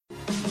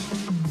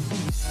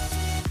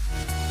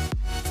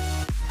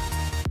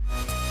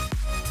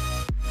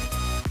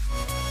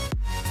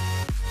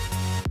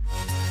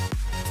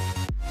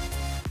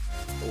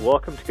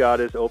Welcome to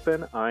God is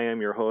Open. I am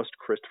your host,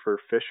 Christopher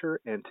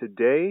Fisher, and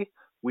today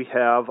we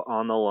have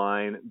on the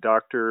line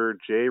Dr.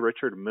 J.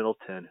 Richard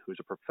Middleton, who's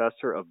a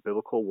professor of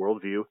biblical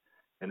worldview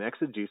and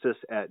exegesis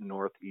at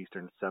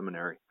Northeastern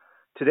Seminary.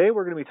 Today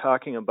we're going to be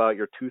talking about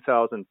your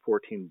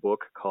 2014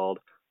 book called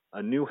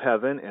A New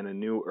Heaven and a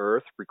New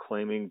Earth,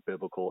 Reclaiming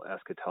Biblical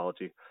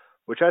Eschatology,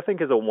 which I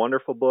think is a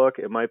wonderful book.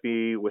 It might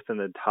be within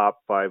the top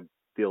 5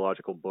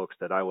 theological books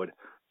that I would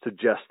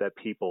suggest that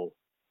people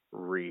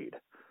read.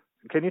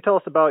 Can you tell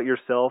us about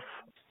yourself?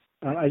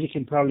 As you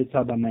can probably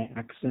tell by my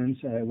accent,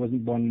 I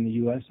wasn't born in the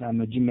U.S.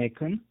 I'm a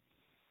Jamaican.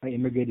 I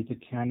immigrated to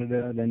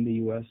Canada, then the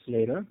U.S.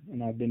 later,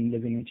 and I've been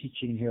living and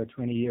teaching here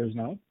 20 years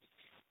now.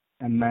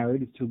 I'm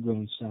married with 2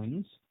 grown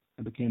sons.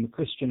 I became a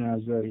Christian when I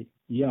was very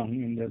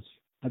young, and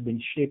have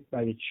been shaped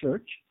by the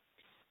church.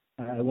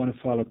 I want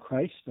to follow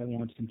Christ. I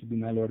want him to be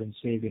my Lord and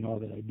Savior in all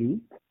that I do.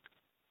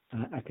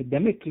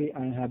 Academically,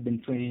 I have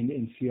been trained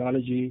in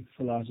theology,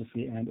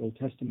 philosophy, and Old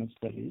Testament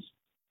studies.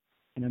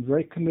 And I'm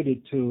very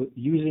committed to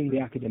using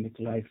the academic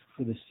life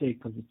for the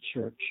sake of the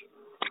church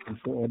and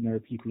for ordinary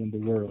people in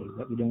the world,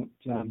 that we don't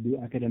do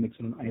academics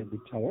in an ivory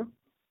tower.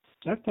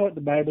 So I've taught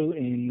the Bible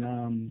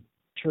in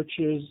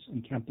churches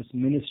and campus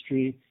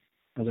ministry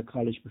as a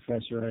college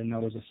professor and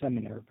now as a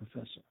seminary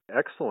professor.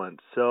 Excellent.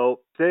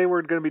 So today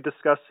we're going to be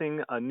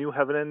discussing A New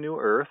Heaven and New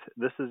Earth.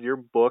 This is your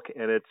book,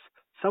 and it's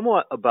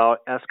somewhat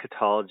about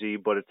eschatology,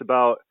 but it's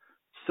about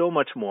so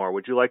much more.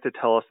 Would you like to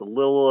tell us a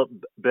little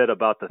bit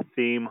about the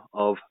theme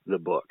of the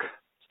book?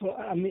 So,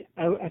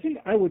 I think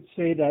I would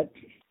say that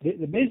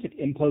the basic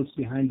impulse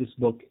behind this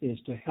book is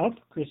to help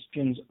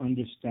Christians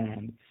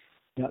understand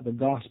that the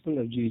gospel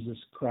of Jesus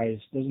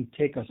Christ doesn't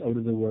take us out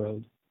of the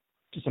world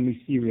to some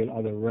ethereal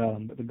other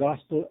realm, but the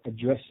gospel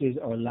addresses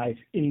our life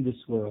in this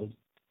world.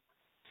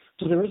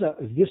 So there is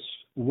this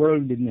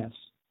worldliness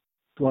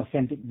to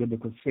authentic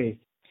biblical faith.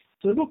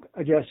 So the book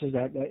addresses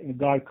that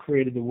God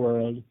created the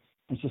world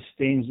and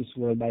sustains this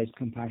world by his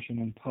compassion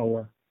and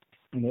power.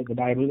 And the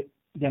Bible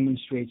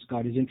demonstrates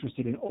God is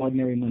interested in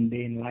ordinary,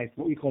 mundane life,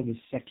 what we call the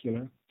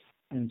secular.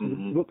 And so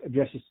the book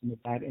addresses some of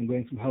that, and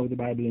going from how the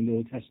Bible in the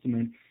Old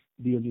Testament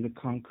deals with the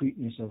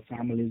concreteness of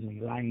families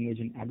and language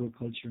and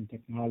agriculture and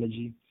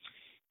technology.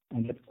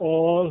 And that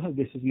all of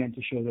this is meant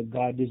to show that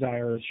God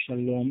desires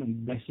shalom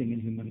and blessing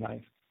in human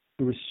life,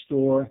 to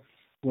restore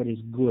what is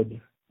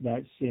good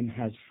that sin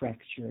has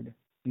fractured.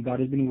 And God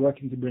has been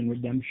working to bring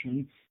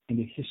redemption in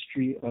the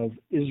history of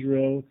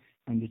Israel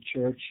and the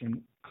church,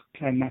 and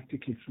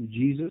climactically through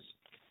Jesus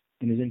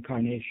in his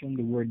incarnation,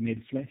 the Word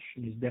made flesh,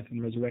 in his death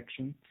and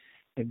resurrection,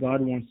 that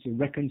God wants to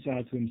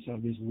reconcile to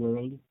himself this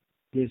world,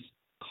 this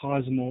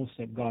cosmos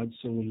that God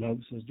so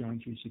loves, as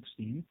John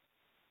 3:16.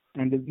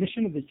 And the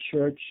mission of the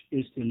church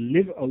is to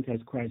live out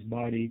as Christ's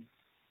body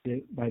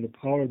by the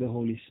power of the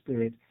Holy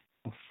Spirit,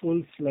 a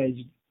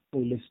full-fledged,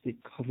 holistic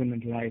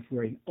covenant life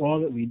where in all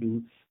that we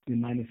do, we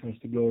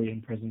manifest the glory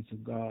and presence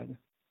of God.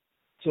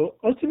 So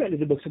ultimately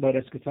the book's about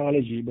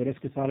eschatology, but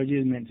eschatology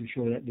is meant to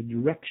show that the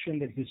direction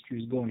that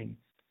history is going,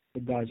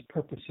 that God's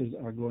purposes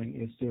are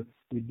going, is to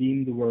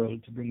redeem the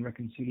world, to bring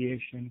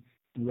reconciliation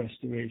and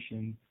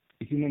restoration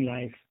to human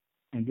life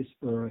and this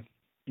earth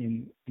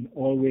in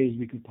all ways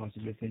we could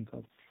possibly think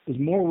of. There's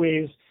more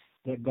ways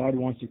that God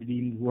wants to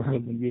redeem the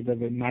world than we've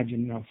ever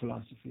imagined in our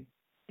philosophy,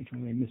 if I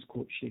may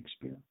misquote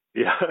Shakespeare.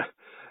 Yeah,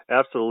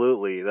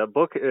 absolutely. The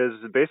book is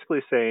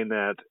basically saying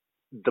that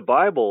the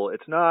Bible,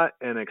 it's not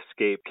an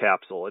escape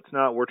capsule. It's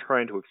not we're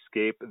trying to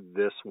escape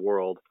this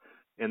world.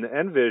 And the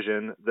end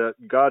vision,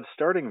 God's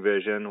starting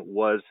vision,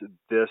 was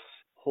this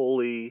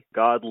holy,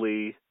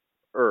 godly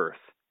earth.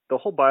 The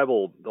whole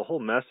Bible, the whole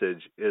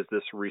message is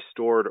this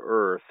restored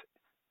earth,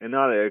 and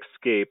not an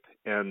escape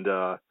and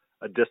a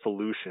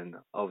dissolution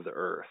of the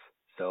earth.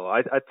 So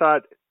I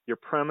thought your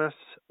premise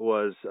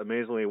was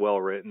amazingly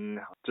well written.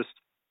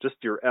 Just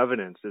your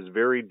evidence is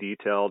very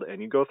detailed, and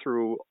you go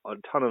through a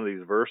ton of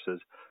these verses,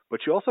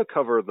 but you also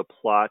cover the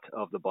plot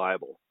of the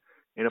Bible.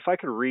 And if I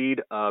could read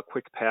a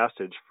quick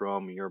passage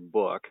from your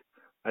book,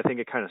 I think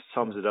it kind of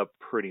sums it up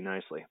pretty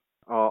nicely.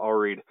 I'll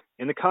read.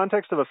 In the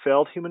context of a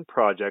failed human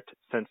project,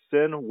 since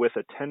sin with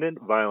attendant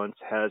violence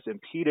has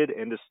impeded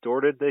and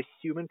distorted the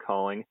human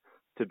calling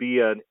to be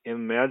an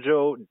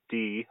imago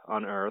Dei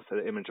on earth,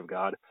 the image of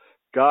God,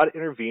 God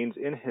intervenes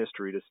in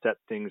history to set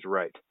things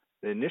right.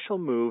 The initial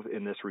move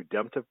in this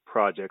redemptive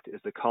project is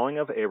the calling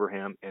of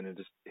Abraham and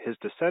his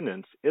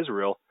descendants,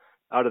 Israel,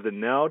 out of the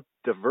now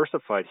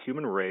diversified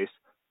human race,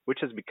 which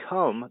has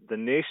become the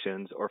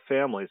nations or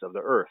families of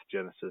the earth,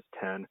 Genesis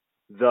 10.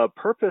 The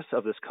purpose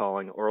of this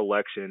calling or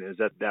election is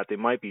that they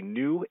might be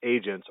new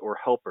agents or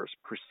helpers,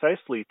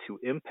 precisely to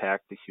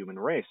impact the human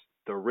race,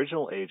 the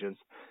original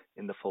agents,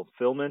 in the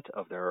fulfillment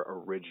of their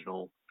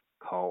original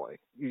calling.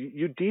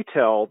 You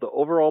detail the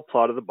overall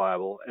plot of the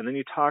Bible, and then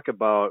you talk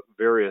about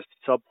various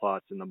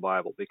subplots in the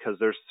Bible, because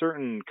there's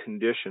certain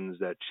conditions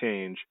that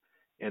change,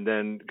 and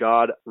then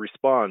God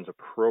responds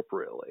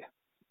appropriately.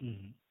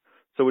 Mm-hmm.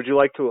 So would you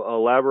like to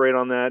elaborate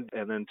on that,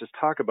 and then just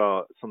talk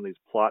about some of these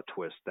plot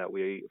twists that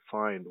we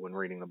find when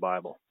reading the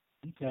Bible?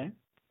 Okay.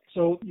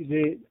 So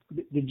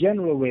the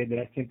general way that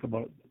I think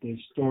about the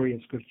story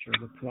of Scripture,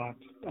 the plot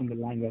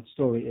underlying that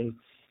story is,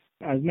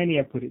 as many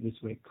have put it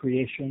this way: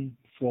 creation,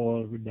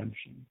 fall,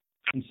 redemption,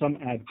 and some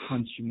add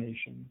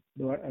consummation.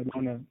 Though I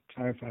want to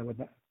clarify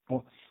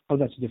how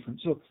that's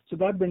different. So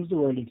God brings the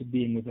world into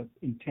being with an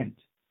intent,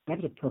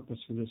 not a purpose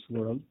for this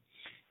world.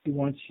 He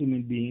wants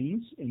human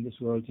beings in this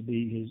world to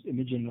be His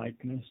image and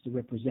likeness, to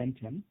represent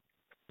Him,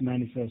 to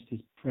manifest His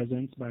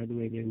presence by the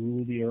way they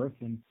rule the earth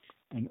and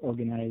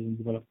organize and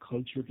develop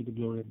culture to the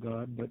glory of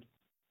God. But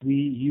we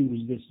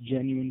use this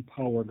genuine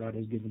power God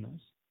has given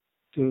us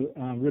to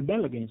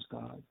rebel against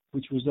God,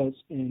 which results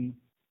in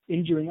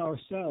injuring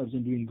ourselves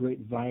and doing great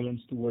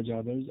violence towards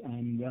others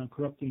and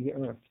corrupting the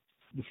earth.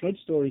 The flood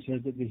story says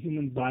that the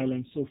human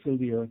violence so filled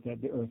the earth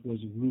that the earth was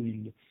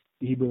ruined.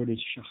 The Hebrew word is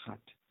shachat.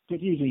 So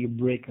usually you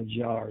break a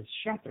jar, it's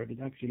shattered. It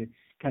actually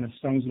kind of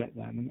sounds like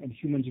that. And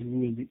humans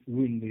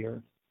ruined the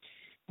earth.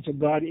 And so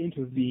God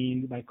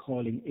intervened by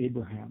calling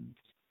Abraham,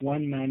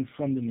 one man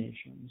from the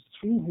nations,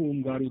 through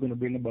whom God is going to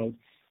bring about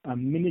a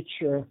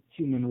miniature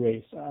human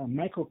race, a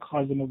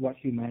microcosm of what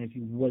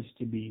humanity was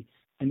to be.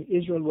 And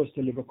Israel was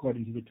to live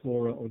according to the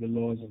Torah or the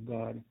laws of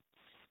God,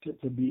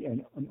 to be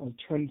an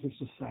alternative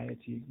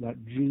society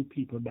that drew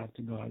people back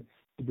to God,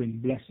 to bring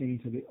blessing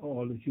to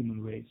all the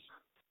human race.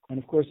 And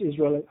of course,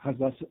 Israel has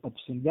lots of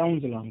ups and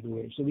downs along the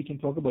way. So we can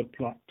talk about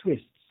plot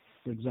twists.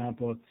 For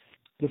example,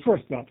 the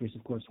first plot twist,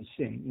 of course, is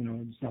sin.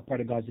 It's not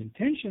part of God's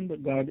intention,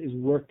 but God is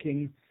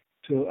working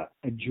to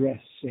address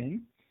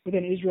sin. But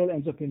then Israel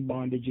ends up in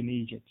bondage in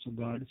Egypt. So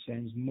God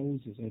sends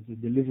Moses as the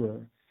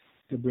deliverer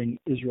to bring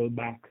Israel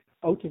back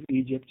out of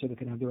Egypt so they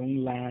can have their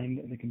own land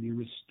and they can be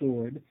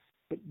restored.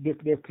 But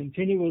their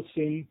continual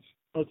sin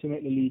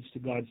ultimately leads to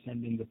God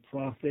sending the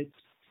prophets,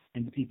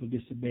 and the people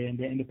disobey, and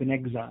they end up in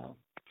exile.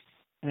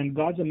 And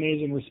God's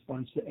amazing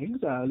response to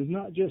exile is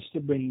not just to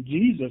bring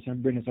Jesus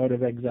and bring us out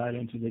of exile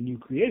into the new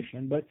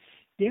creation, but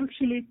He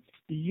actually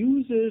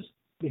uses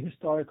the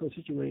historical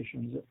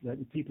situations that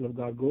the people of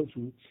God go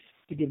through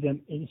to give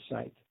them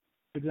insight.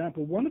 For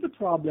example, one of the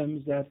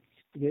problems that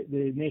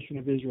the nation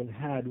of Israel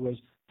had was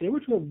they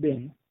were to have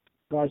been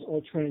God's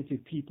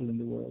alternative people in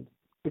the world,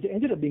 but they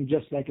ended up being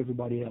just like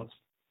everybody else.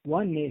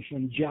 One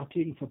nation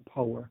jockeying for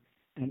power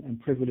and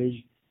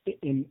privilege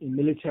in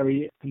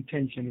military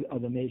contention with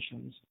other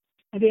nations.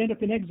 And they end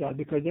up in exile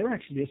because they're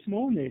actually a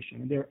small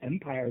nation and there are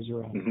empires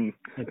around,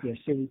 like the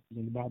Assyrians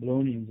and the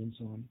Babylonians and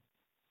so on.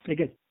 They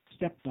get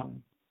stepped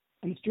on.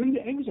 And it's during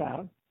the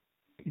exile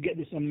you get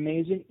this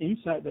amazing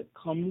insight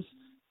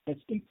that's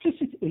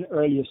implicit in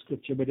earlier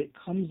scripture, but it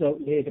comes out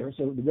later.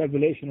 So the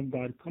revelation of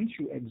God comes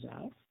through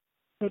exile.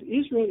 But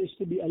Israel is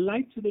to be a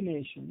light to the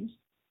nations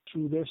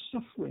through their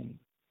suffering.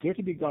 They're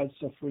to be God's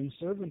suffering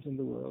servant in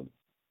the world.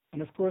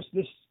 And of course,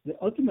 the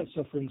ultimate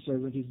suffering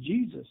servant is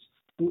Jesus,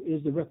 who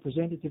is the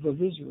representative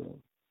of Israel.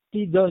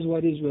 He does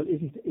what Israel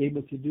isn't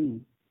able to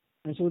do.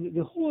 And so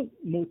the whole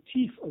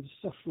motif of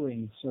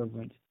suffering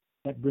servant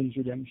that brings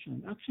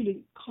redemption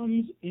actually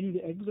comes in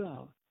the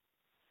exile.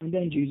 And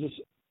then Jesus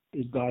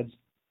is God's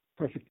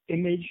perfect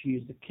image. He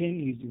is the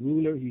king, he's the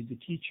ruler, he's the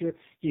teacher.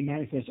 He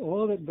manifests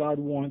all that God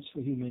wants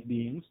for human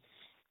beings.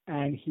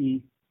 And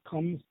he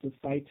comes to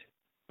fight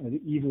the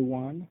evil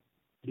one,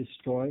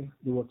 destroy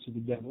the works of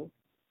the devil,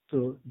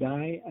 to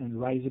die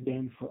and rise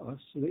again for us.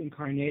 So the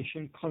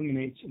incarnation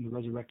culminates in the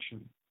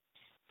resurrection,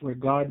 where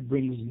God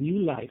brings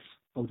new life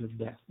out of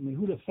death. I mean,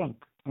 who'd have thunk,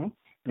 that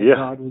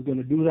God was going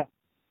to do that?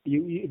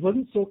 It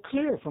wasn't so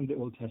clear from the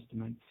Old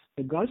Testament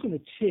that God's going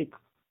to take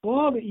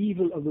all the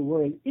evil of the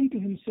world into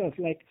himself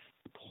like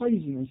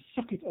poison and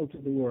suck it out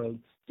of the world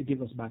to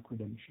give us back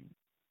redemption.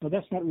 Now,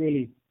 that's not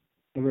really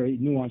a very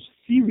nuanced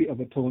theory of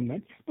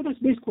atonement, but that's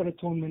basically what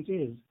atonement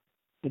is.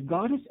 That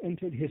God has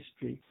entered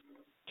history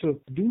to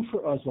do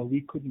for us what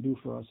we couldn't do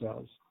for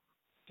ourselves,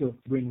 to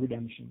bring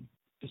redemption,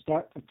 to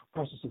start a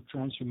process of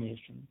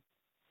transformation.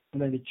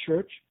 And then the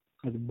church,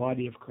 as the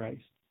body of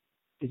Christ,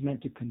 is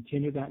meant to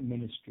continue that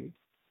ministry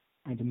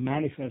and to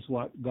manifest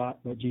what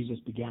Jesus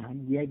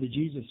began. We are the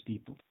Jesus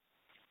people.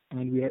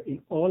 And we are in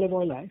all of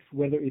our life,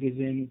 whether it is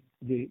in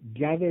the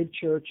gathered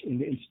church, in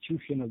the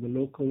institution of the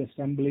local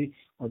assembly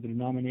or the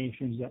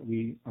denominations that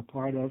we are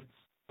part of,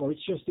 or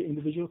it's just the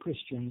individual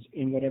Christians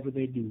in whatever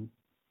they do.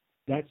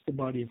 That's the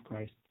body of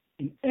Christ.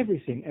 In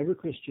everything every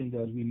Christian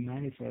does, we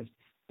manifest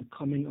the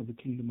coming of the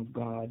kingdom of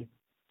God,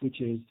 which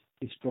is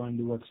destroying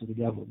the works of the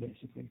devil,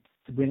 basically,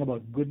 to bring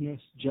about goodness,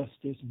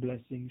 justice,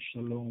 blessing,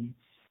 shalom,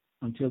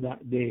 until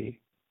that day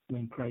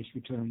when Christ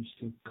returns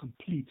to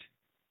complete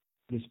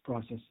this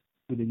process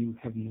with the new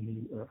heaven and the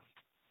new earth.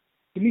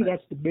 To me,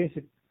 that's the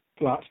basic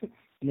plot.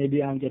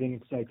 Maybe I'm getting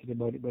excited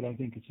about it, but I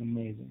think it's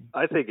amazing.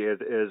 I think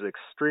it is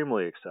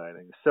extremely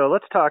exciting. So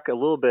let's talk a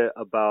little bit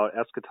about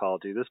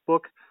eschatology. This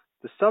book,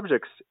 the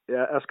subject's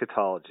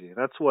eschatology.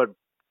 That's what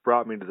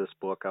brought me to this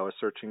book. I was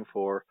searching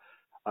for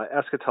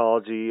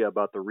eschatology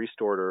about the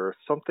restored earth,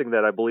 something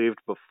that I believed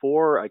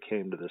before I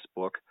came to this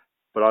book.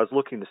 but I was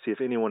looking to see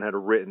if anyone had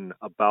written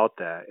about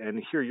that,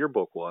 and here your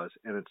book was,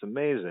 and it's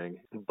amazing.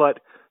 But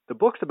the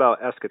book's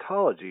about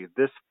eschatology,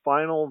 this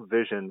final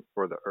vision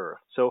for the earth.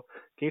 So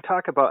can you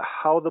talk about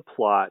how the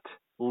plot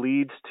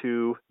leads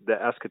to the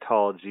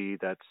eschatology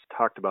that's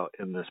talked about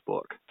in this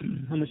book?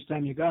 How much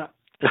time you got?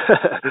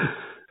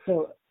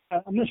 So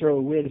I'm not sure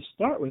where to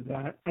start with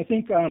that. I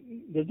think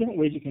there's different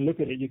ways you can look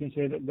at it. You can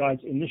say that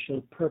God's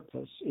initial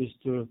purpose is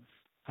to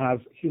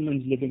have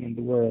humans living in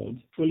the world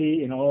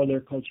fully in all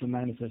their cultural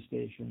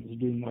manifestations,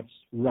 doing what's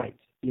right,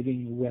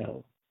 living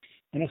well.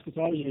 And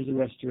eschatology is a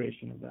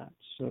restoration of that.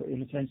 So in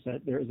the sense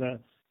that there is a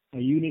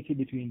unity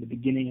between the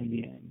beginning and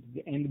the end.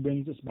 The end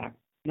brings us back,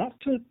 not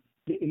to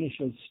the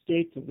initial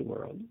state of the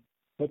world,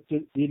 but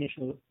to the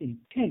initial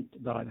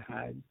intent God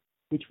had,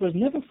 which was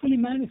never fully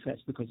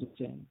manifest because of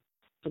sin.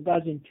 So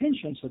God's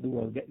intentions for the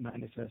world get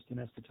manifest in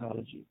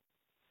eschatology.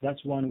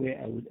 That's one way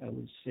I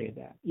would say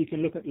that. You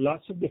can look at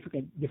lots of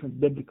different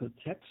biblical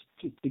texts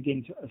to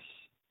begin to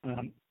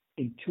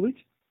intuit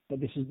that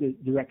this is the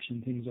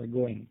direction things are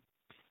going.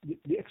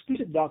 The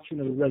explicit doctrine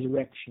of the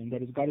resurrection,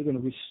 that is, God is going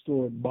to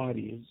restore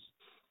bodies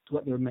to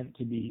what they're meant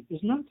to be, is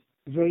not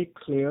very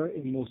clear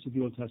in most of the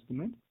Old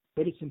Testament,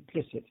 but it's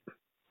implicit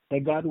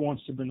that God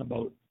wants to bring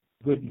about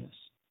goodness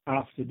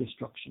after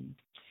destruction.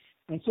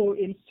 And so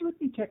in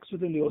certain texts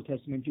within the Old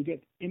Testament, you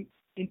get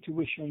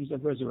intuitions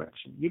of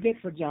resurrection. You get,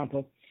 for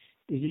example,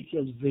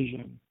 Ezekiel's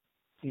vision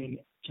in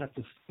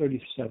chapter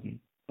 37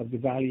 of the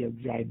Valley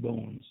of Dry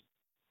Bones.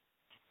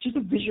 Just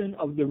a vision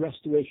of the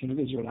restoration of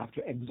Israel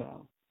after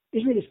exile.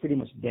 Israel is pretty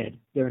much dead.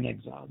 They're in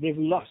exile. They've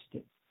lost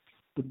it.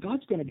 But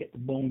God's going to get the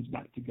bones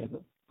back together,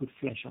 put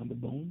flesh on the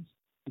bones,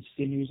 put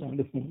sinews on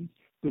the bones,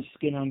 put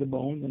skin on the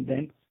bones, and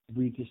then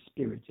breathe his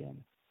spirit in.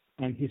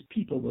 And his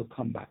people will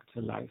come back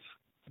to life.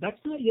 That's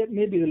not yet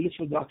maybe the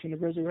literal doctrine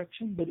of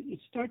resurrection, but it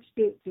starts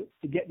to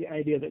get the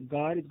idea that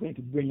God is going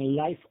to bring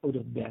life out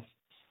of death.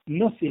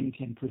 Nothing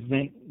can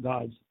prevent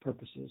God's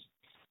purposes.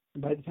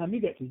 And by the time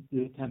you get to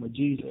the time of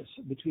Jesus,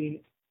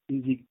 between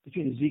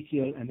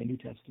Ezekiel and the New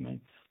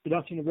Testament, the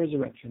doctrine of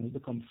resurrection has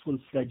become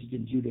full-fledged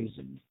in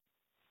Judaism.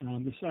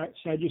 The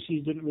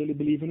Sadducees didn't really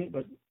believe in it,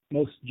 but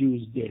most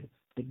Jews did.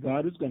 That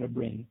God was going to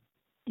bring,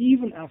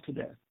 even after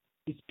death,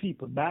 his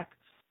people back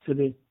to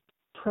the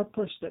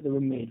purpose that they were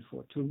made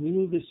for, to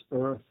rule this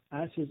earth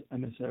as his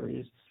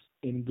emissaries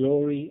in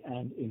glory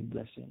and in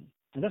blessing.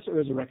 And that's what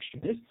resurrection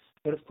is.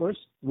 But of course,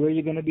 where are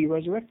you going to be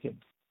resurrected?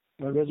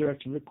 Well,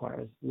 resurrection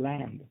requires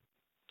land.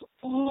 So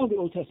all the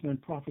Old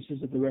Testament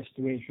prophecies of the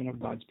restoration of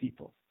God's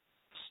people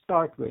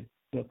start with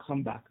they'll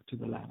come back to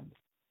the land.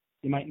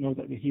 You might know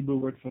that the Hebrew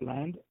word for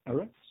land,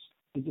 eretz,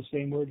 is the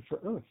same word for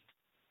earth.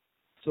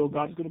 So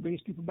God's going to bring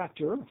his people back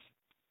to earth.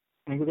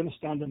 And we're going to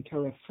stand on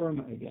terra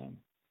firma again.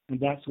 And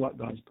that's what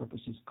God's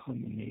purposes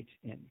culminate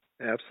in.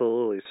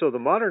 Absolutely. So the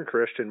modern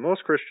Christian,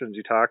 most Christians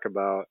you talk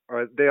about,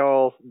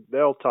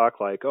 they'll talk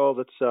like, oh,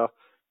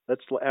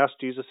 let's ask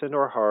Jesus into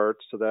our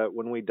hearts so that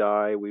when we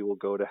die, we will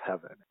go to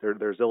heaven.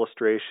 There's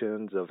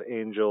illustrations of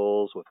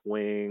angels with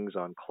wings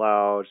on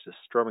clouds just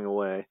strumming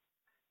away.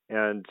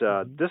 And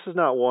this is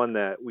not one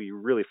that we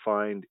really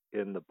find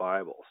in the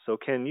Bible. So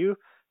can you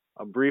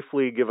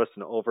briefly give us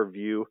an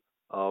overview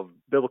of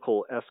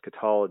biblical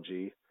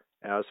eschatology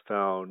as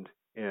found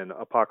in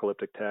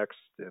apocalyptic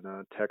texts, in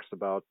a text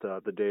about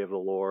the day of the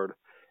Lord,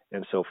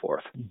 and so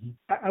forth? Mm-hmm.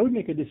 I would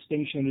make a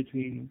distinction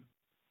between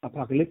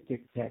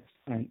apocalyptic text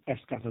and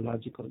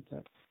eschatological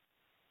text.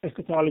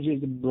 Eschatology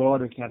is the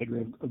broader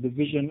category of the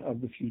vision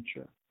of the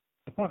future.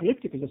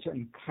 Apocalyptic is a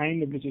certain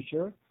kind of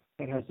literature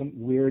that has some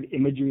weird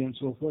imagery and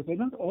so forth, but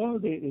not all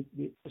the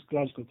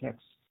eschatological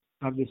texts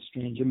have this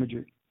strange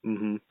imagery.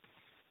 Mm-hmm.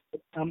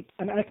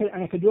 And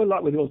I could do a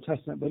lot with the Old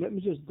Testament, but let me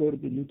just go to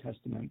the New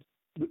Testament.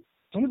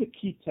 Some of the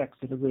key texts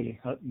that have really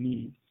helped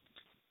me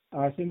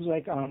are things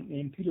like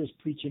in Peter's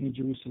preaching in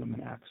Jerusalem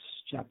in Acts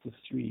chapter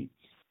 3,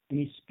 and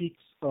he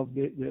speaks of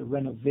the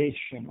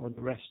renovation or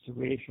the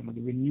restoration or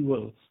the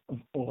renewal of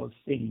all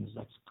things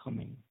that's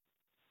coming.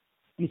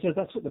 And he says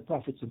that's what the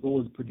prophets of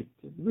old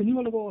predicted, the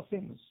renewal of all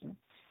things.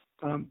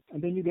 And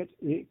then you get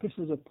the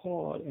epistles of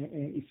Paul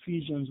in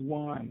Ephesians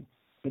 1,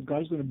 that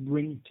God's going to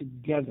bring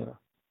together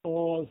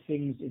all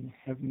things in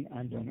heaven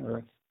and on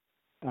earth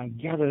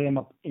and gather them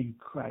up in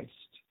Christ,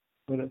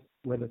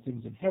 whether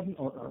things in heaven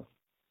or earth.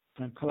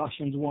 And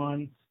Colossians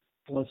 1,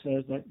 Paul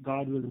says that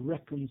God will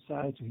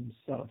reconcile to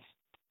himself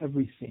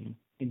everything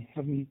in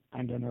heaven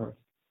and on earth.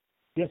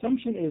 The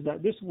assumption is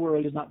that this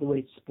world is not the way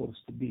it's supposed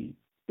to be.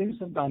 Things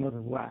have gone out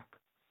of whack.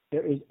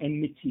 There is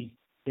enmity,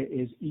 there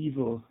is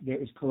evil,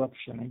 there is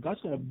corruption, and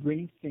God's going to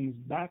bring things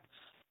back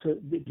to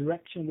the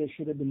direction they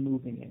should have been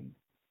moving in.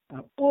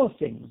 All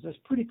things, that's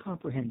pretty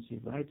comprehensive,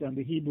 right? And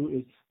the Hebrew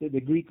is,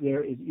 the Greek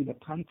there is either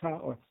panta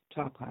or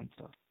ta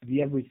panta,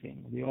 the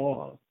everything, the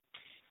all.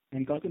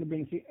 And God's going to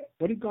bring,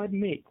 what did God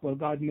make? Well,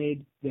 God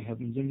made the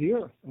heavens and the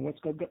earth. And what's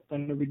God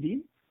going to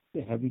redeem? The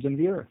heavens and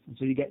the earth. And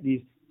so you get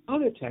these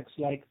other texts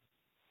like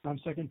 2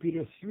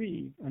 Peter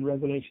 3 and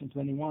Revelation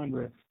 21,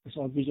 where we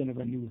saw a vision of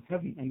a new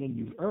heaven and a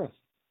new earth.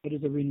 It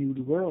is a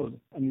renewed world.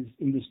 And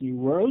in this new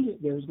world,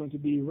 there is going to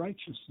be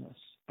righteousness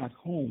at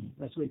home.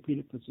 That's the way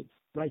Peter puts it.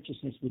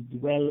 Righteousness would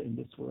dwell in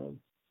this world.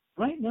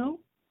 Right now,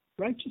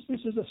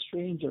 righteousness is a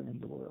stranger in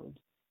the world.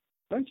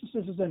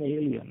 Righteousness is an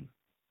alien.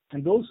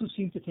 And those who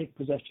seem to take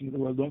possession of the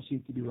world don't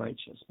seem to be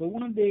righteous. But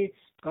one day,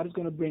 God is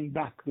going to bring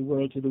back the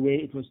world to the way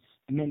it was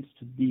meant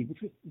to be, which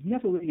has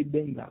never really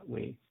been that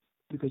way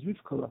because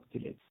we've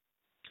corrupted it.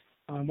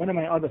 One of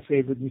my other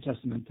favorite New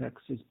Testament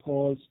texts is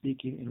Paul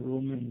speaking in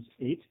Romans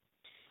 8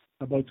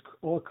 about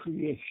all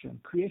creation.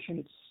 Creation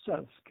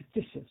itself,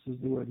 ktisis is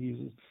the word he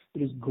uses,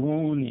 it is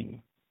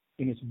groaning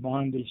in its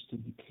bondage to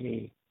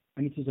decay.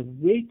 And it is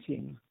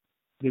awaiting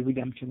the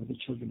redemption of the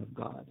children of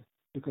God.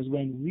 Because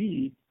when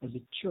we, as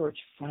a church,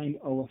 find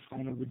our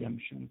final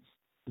redemption,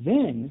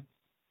 then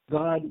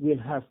God will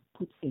have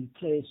put in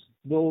place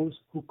those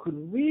who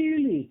could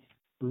really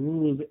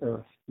rule the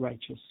earth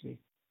righteously.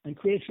 And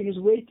creation is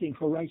waiting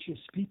for righteous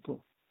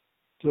people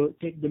to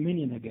take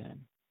dominion again.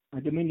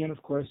 And dominion,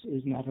 of course,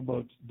 is not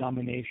about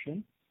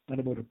domination, not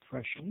about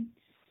oppression.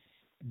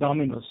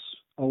 Dominus,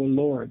 our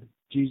Lord,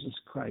 Jesus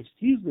Christ,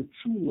 he is the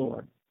true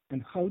Lord.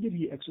 And how did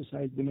he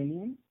exercise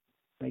dominion?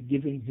 By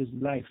giving his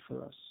life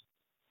for us.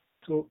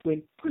 So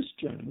when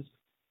Christians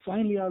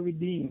finally are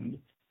redeemed,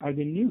 are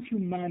the new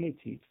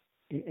humanity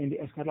in the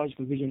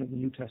eschatological vision of the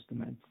New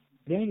Testament,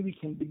 then we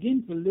can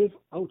begin to live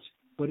out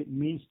what it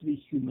means to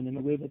be human in a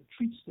way that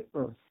treats the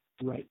earth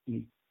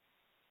rightly,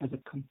 as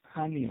a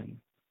companion.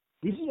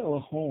 This is our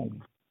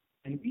home,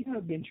 and we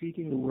have been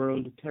treating the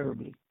world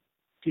terribly,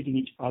 treating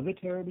each other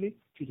terribly,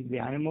 treating the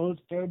animals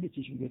terribly,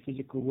 treating the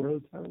physical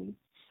world terribly.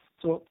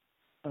 So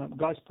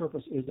God's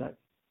purpose is that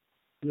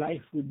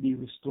life would be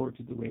restored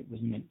to the way it was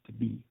meant to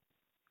be.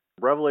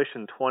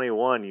 Revelation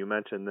 21, you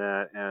mentioned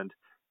that, and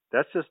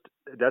that's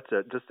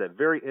a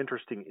very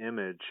interesting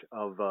image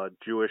of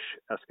Jewish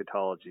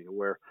eschatology,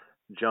 where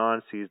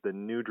John sees the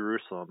New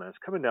Jerusalem as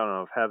coming down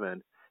out of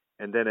heaven,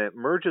 and then it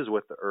merges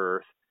with the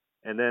earth,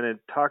 and then it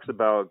talks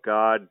about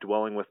God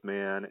dwelling with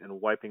man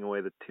and wiping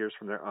away the tears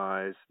from their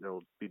eyes. There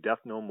will be death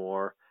no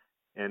more,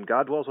 and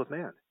God dwells with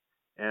man.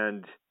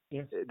 And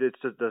yes,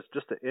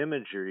 just the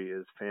imagery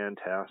is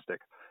fantastic.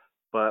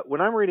 But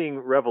when I'm reading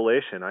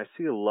Revelation, I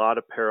see a lot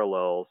of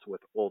parallels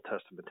with Old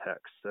Testament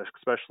texts,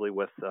 especially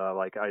with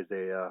like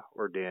Isaiah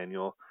or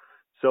Daniel.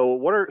 So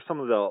what are some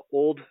of the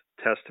Old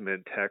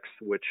Testament texts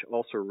which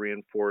also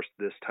reinforce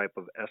this type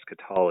of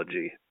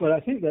eschatology? Well, I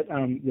think that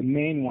the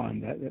main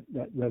one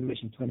that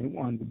Revelation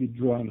 21 would be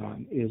drawing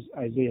on is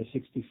Isaiah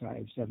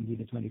 65, 17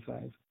 to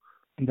 25.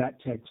 And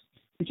that text,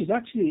 which is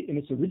actually in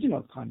its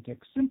original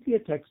context, simply a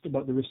text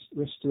about the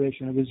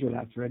restoration of Israel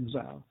after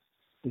exile.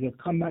 They have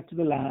come back to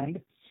the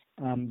land.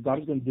 God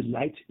is going to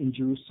delight in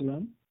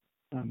Jerusalem.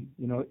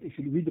 If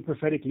you read the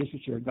prophetic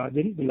literature, God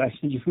didn't delight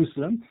in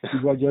Jerusalem. He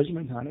brought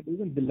judgment on it. He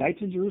didn't delight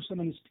in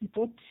Jerusalem and his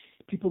people.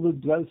 People will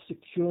dwell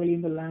securely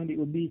in the land. It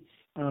will be,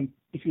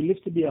 if you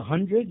live to be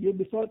 100, you'll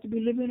be thought to be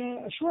living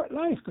a short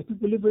life because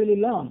people live really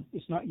long.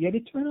 It's not yet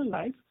eternal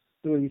life,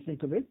 the way we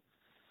think of it.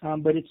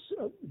 But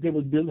they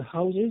will build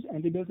houses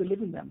and they build to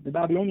live in them. The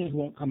Babylonians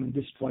won't come and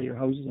destroy your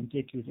houses and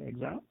take you to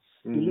exile.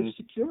 You live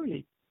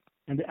securely.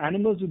 And the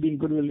animals will be in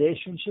good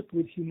relationship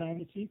with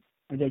humanity,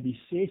 and there'll be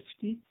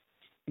safety.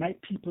 My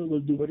people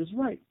will do what is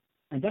right.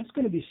 And that's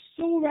going to be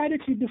so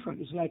radically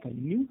different. It's like a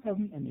new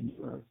heaven and a new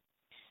earth.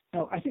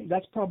 Now, I think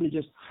that's probably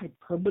just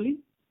hyperbole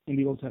in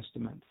the Old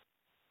Testament.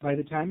 By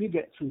the time you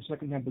get through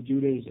Second Temple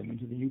Judaism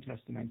into the New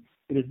Testament,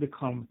 it has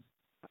become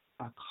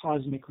a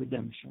cosmic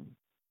redemption.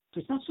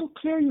 So it's not so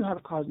clear you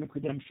have cosmic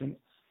redemption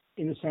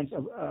in the sense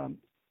of,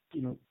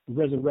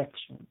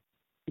 resurrection,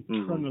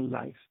 eternal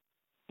life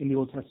in the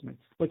Old Testament,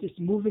 but it's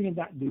moving in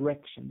that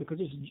direction because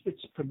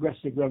it's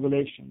progressive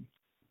revelation.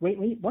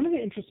 One of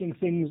the interesting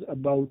things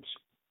about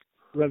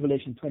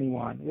Revelation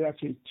 21, there are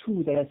actually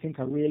two that I think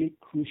are really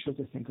crucial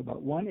to think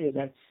about. One is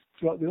that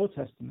throughout the Old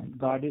Testament,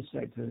 God is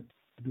said to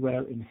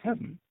dwell in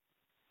heaven,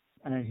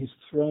 and his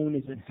throne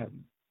is in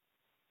heaven.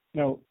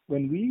 Now,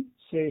 when we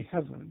say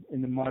heaven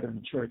in the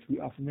modern church, we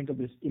often think of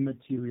this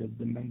immaterial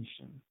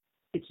dimension.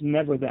 It's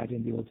never that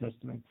in the Old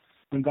Testament.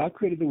 When God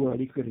created the world,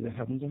 he created the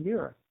heavens and the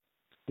earth.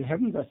 The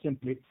heavens are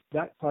simply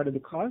that part of the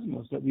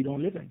cosmos that we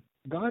don't live in.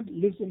 God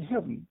lives in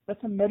heaven.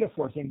 That's a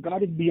metaphor saying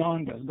God is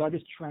beyond us. God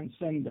is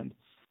transcendent.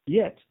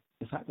 Yet,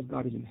 the fact that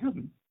God is in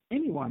heaven,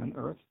 anyone on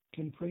earth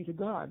can pray to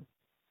God.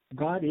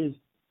 God is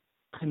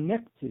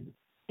connected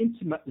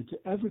intimately to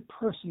every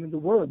person in the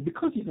world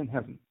because he's in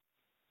heaven.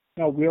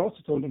 Now, we're also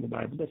told in the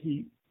Bible that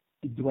he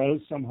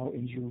dwells somehow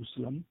in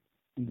Jerusalem,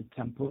 in the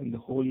temple, in the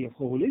Holy of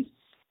Holies.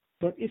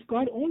 But if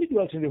God only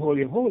dwelt in the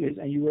Holy of Holies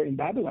and you were in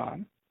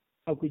Babylon,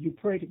 how could you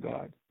pray to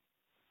God?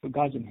 But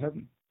God's in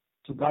heaven.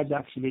 So God's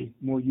actually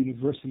more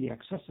universally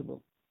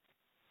accessible.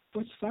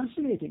 What's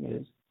fascinating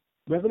is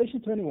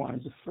Revelation 21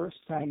 is the first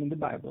time in the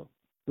Bible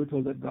we're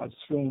told that God's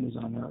throne is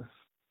on earth.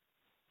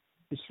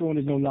 His throne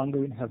is no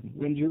longer in heaven.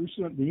 When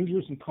the New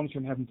Jerusalem comes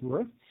from heaven to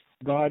earth,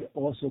 God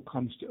also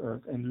comes to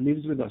earth and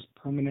lives with us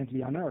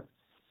permanently on earth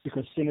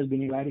because sin has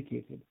been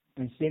eradicated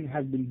and sin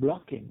has been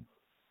blocking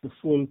the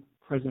full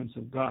presence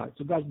of God.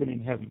 So God's been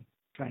in heaven,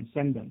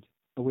 transcendent,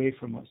 away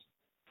from us.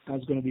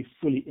 God's going to be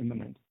fully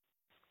immanent.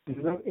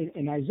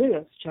 In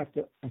Isaiah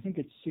chapter, I think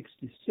it's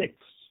 66,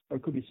 or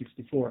it could be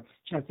 64,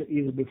 chapter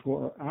either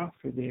before or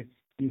after the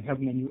new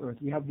heaven and new earth,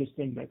 we have this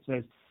thing that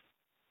says,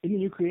 in the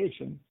new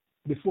creation,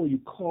 before you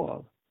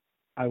call,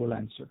 I will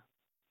answer.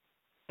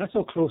 That's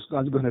how close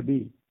God's going to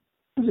be.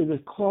 You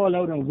just call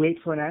out and wait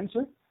for an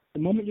answer.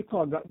 The moment you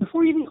call God,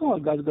 before you even call,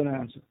 God's going to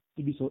answer.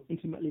 He'll be so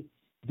intimately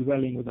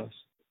dwelling with us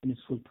in his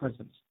full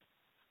presence.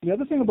 The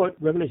other thing about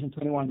Revelation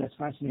 21 that's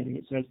fascinating,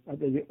 it says that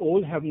the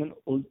old heaven and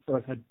old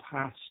earth had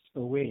passed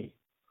away.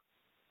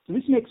 So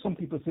this makes some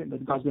people think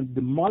that God's going to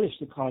demolish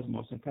the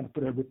cosmos and kind of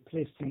put a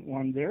replacement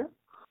one there.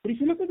 But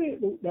if you look at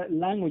that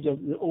language of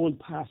the old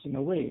passing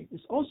away,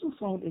 it's also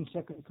found in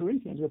 2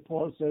 Corinthians where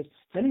Paul says,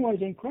 if anyone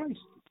is in Christ,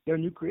 they're a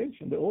new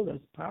creation. The old has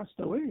passed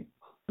away.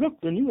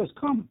 Look, the new has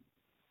come.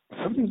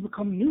 Everything's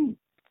become new.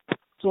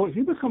 So if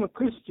you become a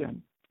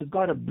Christian, does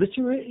God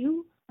obliterate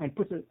you and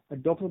put a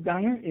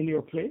doppelganger in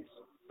your place?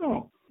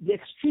 No. The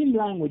extreme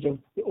language of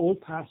the old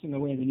passing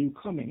away and the new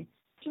coming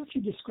is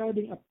actually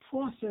describing a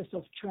process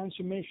of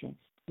transformation,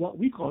 what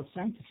we call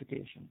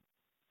sanctification.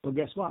 Well,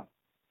 guess what?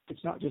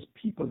 It's not just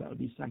people that will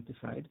be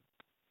sanctified.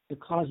 The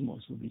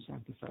cosmos will be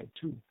sanctified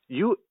too.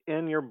 You,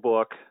 in your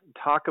book,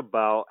 talk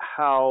about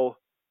how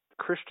the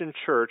Christian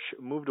church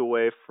moved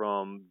away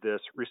from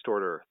this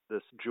restored earth,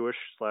 this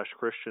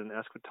Jewish/Christian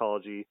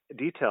eschatology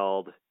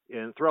detailed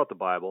throughout the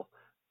Bible,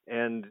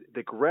 and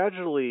they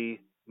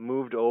gradually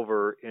moved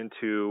over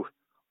into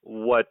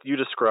what you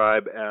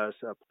describe as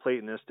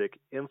Platonistic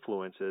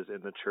influences in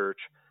the church,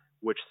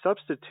 which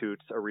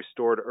substitutes a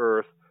restored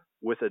earth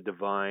with a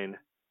divine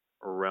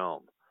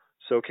realm.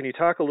 So can you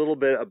talk a little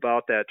bit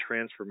about that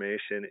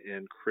transformation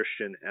in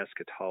Christian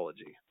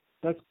eschatology?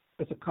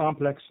 That's a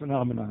complex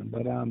phenomenon,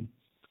 but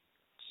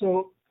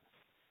so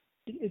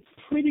it's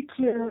pretty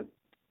clear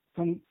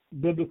from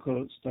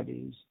biblical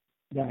studies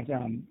that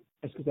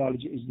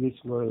eschatology is this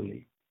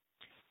worldly.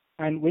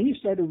 And when you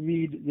start to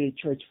read the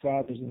church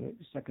fathers in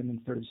the second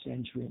and third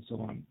century and so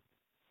on,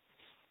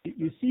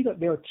 you see that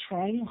they're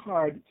trying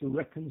hard to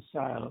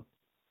reconcile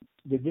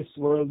the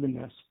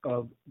this-worldliness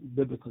of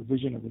biblical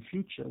vision of the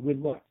future with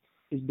what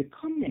is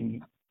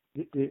becoming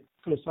the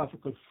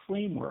philosophical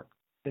framework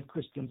that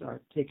Christians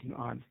are taking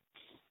on.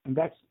 And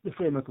that's the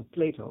framework of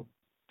Plato.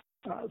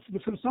 The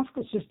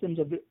philosophical systems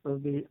of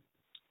the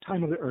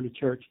time of the early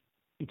church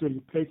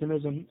included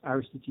Platonism,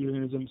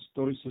 Aristotelianism,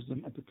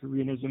 Stoicism,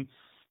 Epicureanism.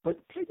 But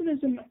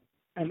Platonism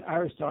and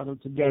Aristotle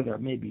together,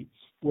 maybe,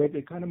 were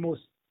the kind of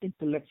most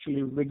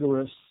intellectually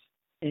rigorous,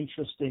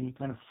 interesting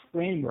kind of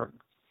framework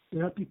to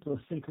help people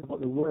think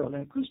about the world.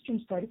 And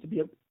Christians started to be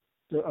able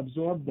to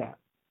absorb that.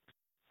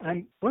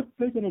 And what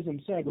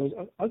Platonism said was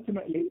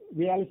ultimately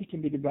reality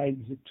can be divided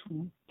into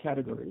two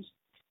categories.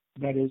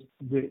 That is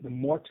the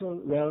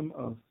mortal realm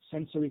of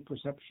sensory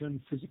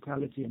perception,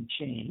 physicality, and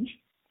change,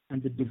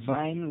 and the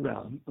divine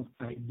realm of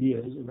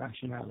ideas,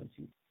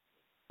 rationality.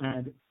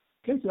 And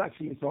Plato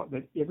actually thought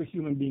that every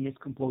human being is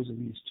composed of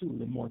these two,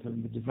 the mortal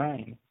and the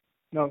divine.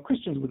 Now,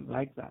 Christians wouldn't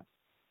like that.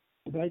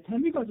 But by the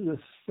time we got to the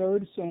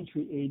 3rd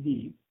century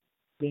A.D.,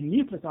 the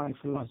Neoplatonic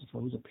philosopher,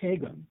 who was a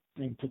pagan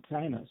named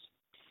Plotinus,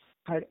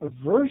 had a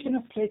version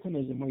of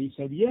Platonism where he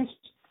said, yes,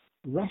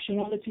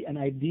 rationality and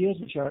ideas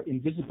which are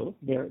invisible,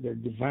 they're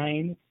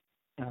divine,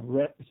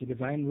 it's a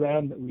divine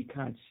realm that we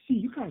can't see.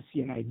 You can't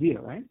see an idea,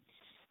 right?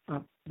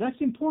 That's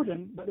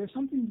important, but there's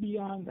something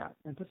beyond that.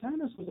 And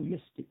Plotinus was a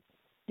mystic.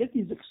 He had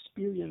these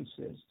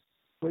experiences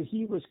where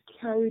he was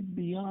carried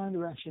beyond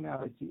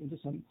rationality into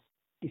some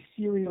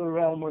ethereal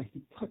realm where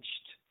he touched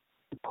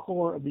the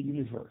core of the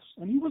universe.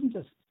 And he wasn't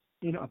just,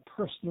 a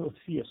personal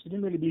theist. He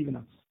didn't really believe in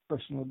a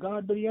personal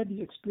God, but he had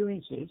these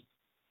experiences.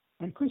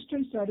 And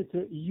Christians started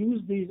to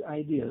use these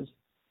ideas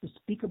to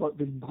speak about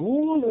the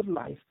goal of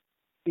life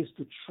is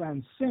to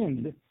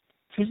transcend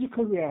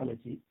physical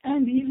reality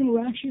and even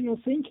rational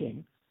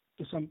thinking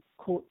to some,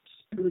 quote,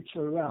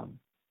 spiritual realm.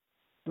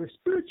 Where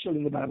spiritual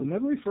in the Bible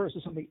never refers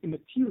to something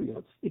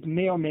immaterial. It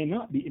may or may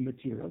not be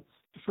immaterial.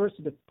 It refers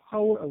to the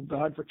power of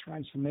God for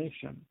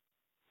transformation.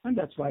 And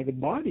that's why the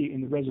body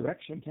in the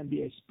resurrection can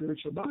be a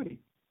spiritual body.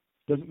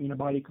 It doesn't mean a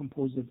body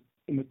composed of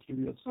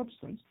immaterial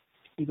substance.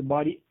 It's a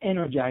body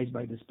energized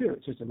by the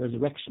Spirit. So it's a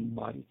resurrection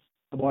body,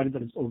 a body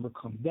that has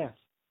overcome death.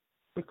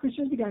 But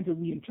Christians began to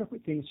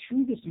reinterpret things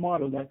through this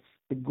model that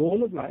the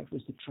goal of life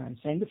was to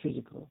transcend the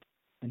physical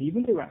and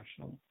even the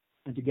rational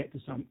and to get to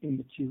some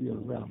immaterial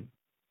realm.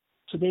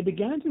 So they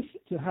began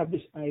to have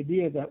this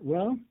idea that,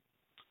 well,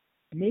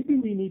 maybe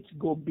we need to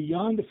go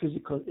beyond the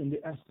physical in the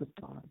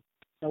eschaton.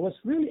 Now, what's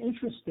really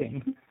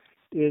interesting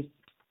is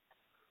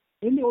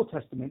in the Old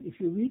Testament, if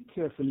you read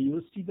carefully, you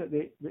will see that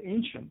the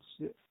ancients,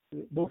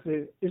 both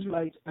the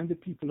Israelites and the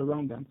people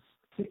around them,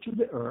 pictured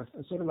the earth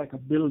as sort of like a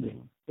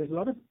building. There's a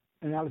lot of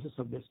analysis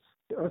of this.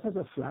 The earth has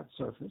a flat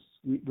surface,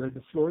 where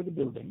the floor of the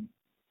building.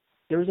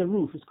 There is a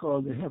roof, it's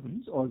called the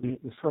heavens, or the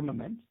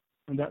firmament,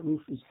 and that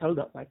roof is held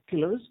up by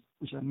pillars,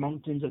 which are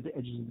mountains at the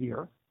edges of the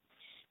earth.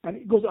 And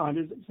it goes on,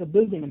 it's a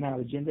building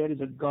analogy, and there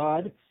is a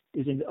God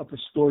is in the upper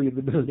story of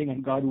the building,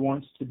 and God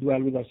wants to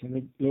dwell with us in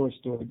the lower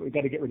story. But we've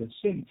got to get rid of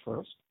sin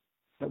first,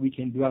 that we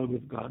can dwell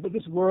with God. But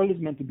this world is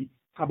meant to be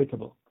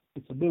habitable.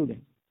 It's a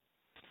building.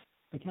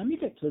 By the time you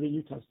get to the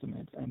New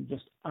Testament, and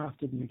just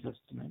after the New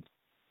Testament,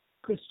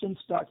 Christians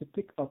start to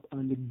pick up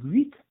on the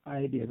Greek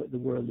idea that the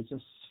world is a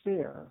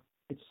sphere.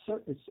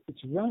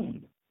 It's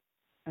round.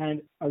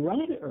 And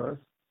around the earth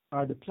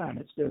are the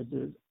planets. There's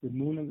the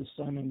moon and the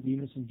sun and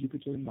Venus and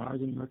Jupiter and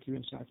Mars and Mercury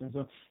and Saturn.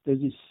 So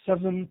there's these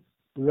 7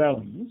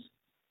 realms,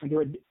 and there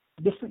are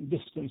different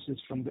distances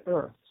from the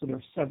earth. So there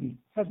are 7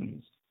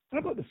 heavens. And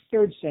about the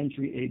 3rd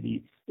century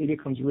AD, it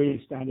becomes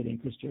really standard in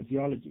Christian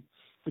theology.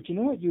 But you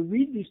know what? You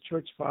read these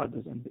church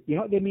fathers, and you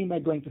know what they mean by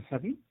going to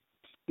heaven?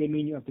 They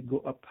mean you have to go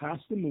up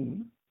past the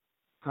moon,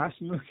 past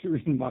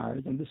Mercury and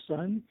Mars and the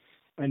sun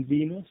and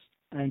Venus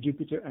and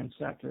Jupiter and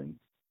Saturn,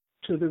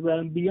 to the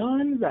realm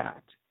beyond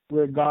that,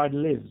 where God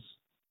lives.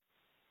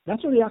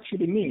 That's what they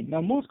actually mean.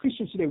 Now, most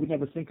Christians today would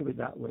never think of it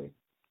that way.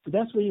 But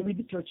that's where you read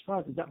the church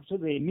fathers. That's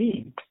what they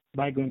mean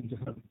by going to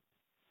heaven.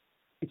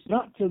 It's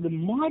not till the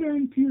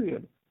modern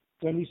period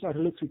when we start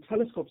to look through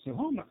telescopes and say,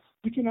 oh,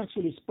 we can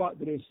actually spot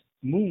that there's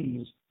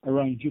moons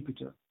around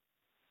Jupiter,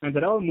 and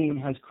that our moon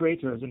has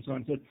craters and so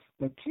on. Said,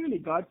 but clearly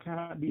God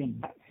cannot be in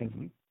that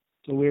heaven.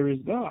 So where is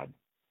God?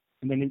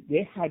 And then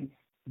they had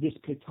this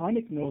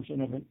Platonic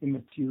notion of an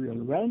immaterial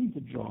realm to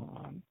draw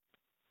on.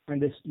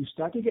 And this, you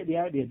start to get the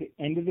idea at the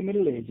end of the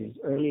Middle Ages,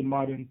 early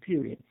modern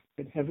period,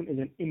 that heaven is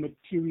an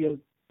immaterial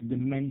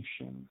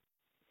dimension.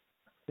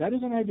 That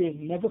is an idea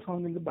never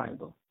found in the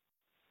Bible.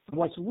 And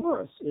what's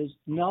worse is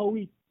now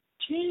we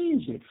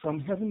change it from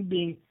heaven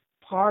being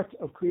part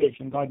of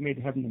creation. God made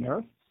heaven and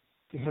earth,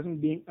 to heaven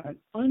being an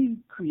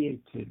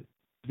uncreated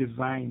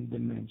divine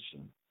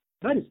dimension.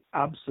 That is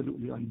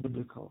absolutely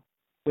unbiblical.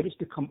 But it's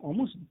become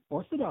almost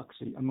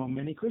orthodoxy among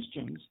many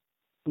Christians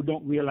who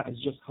don't realize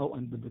just how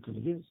unbiblical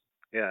it is.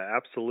 Yeah,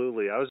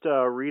 absolutely. I was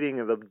reading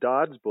the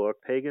Dodds book,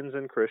 Pagans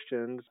and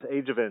Christians, The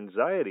Age of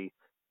Anxiety,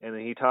 and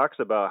he talks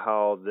about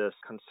how this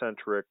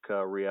concentric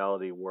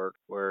reality worked,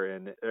 where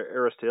in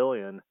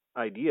Aristotelian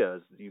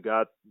ideas, you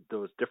got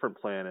those different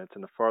planets,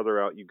 and the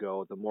farther out you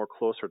go, the more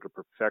closer to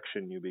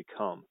perfection you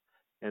become.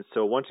 And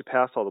so once you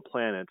pass all the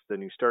planets, then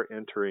you start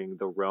entering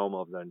the realm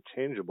of the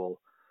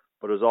unchangeable,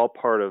 but it was all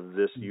part of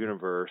this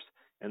universe.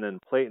 And then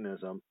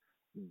Platonism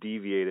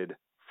deviated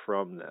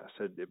from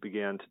this. It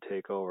began to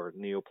take over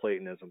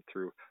Neoplatonism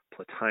through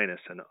Plotinus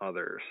and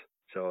others.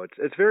 So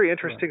it's very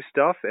interesting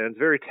stuff, and it's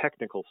very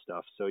technical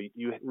stuff. So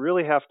you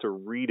really have to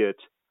read it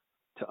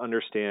to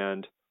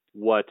understand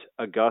what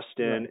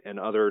Augustine and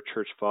other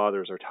church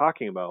fathers are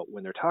talking about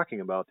when they're talking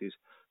about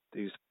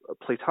these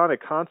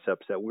Platonic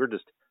concepts that we're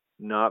just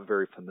not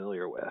very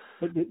familiar with.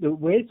 But the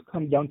way it's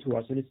come down to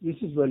us, and this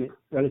is really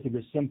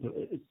relatively simple.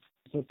 It's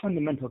a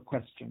fundamental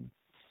question.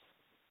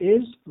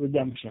 Is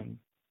redemption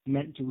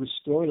meant to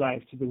restore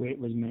life to the way it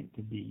was meant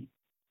to be?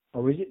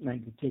 Or is it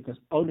meant to take us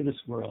out of this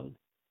world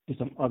to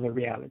some other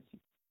reality?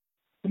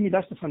 To me,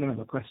 that's the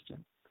fundamental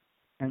question.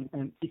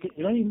 And you can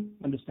only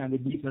understand the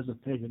details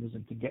of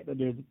paganism to get that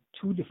there's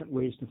 2 different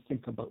ways to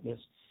think about this.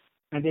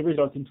 And they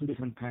result in 2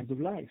 different kinds of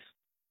life.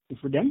 If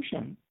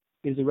redemption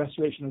is the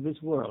restoration of this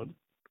world,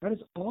 that has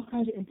all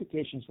kinds of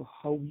implications for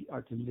how we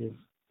are to live.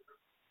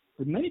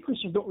 But many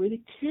Christians don't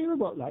really care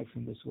about life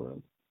in this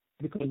world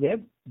because they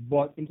have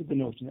bought into the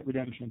notion that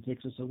redemption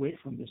takes us away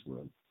from this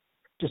world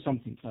to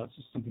something else,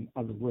 to something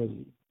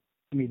otherworldly.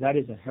 I mean, that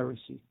is a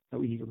heresy that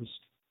we need to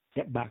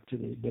get back to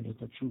the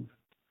biblical truth.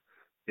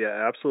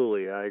 Yeah,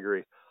 absolutely. I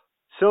agree.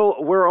 So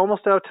we're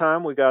almost out of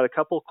time. We got a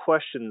couple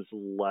questions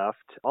left.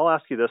 I'll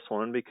ask you this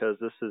one because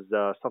this is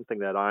something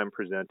that I'm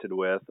presented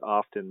with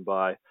often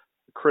by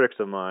critics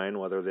of mine,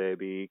 whether they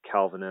be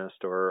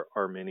Calvinist or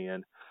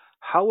Arminian.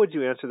 How would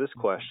you answer this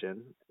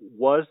question?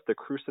 Was the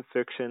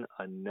crucifixion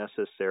a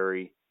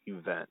necessary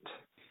event?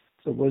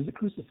 So was the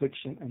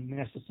crucifixion a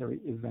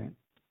necessary event?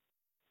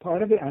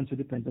 Part of the answer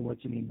depends on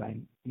what you mean by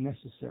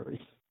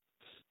necessary.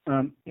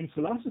 In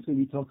philosophy,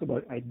 we talk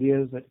about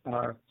ideas that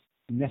are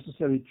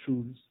necessary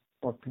truths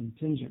or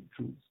contingent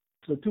truths.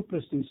 So 2 +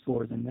 2 is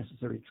 4 is a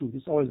necessary truth.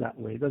 It's always that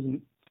way.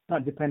 It's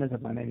not dependent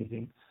upon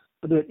anything,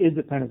 although it is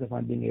dependent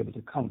upon being able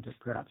to count it,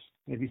 perhaps,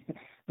 maybe.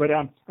 But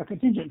a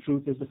contingent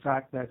truth is the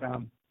fact that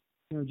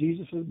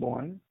Jesus was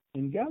born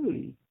in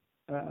Galilee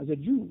as a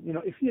Jew.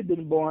 If he had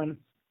been born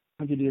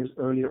 100 years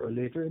earlier or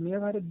later, he may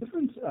have had a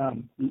different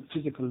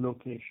physical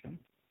location.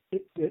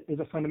 It is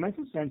a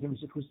fundamental sense in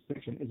which the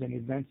crucifixion is an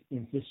event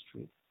in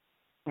history,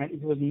 and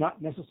it was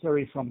not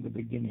necessary from the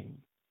beginning.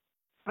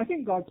 I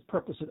think God's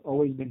purpose had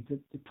always been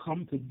to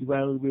come to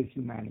dwell with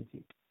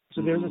humanity.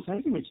 So there's a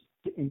sense in which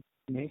the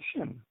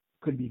incarnation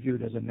could be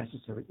viewed as a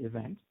necessary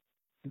event.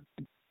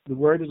 The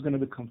Word is going to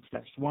become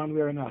flesh, one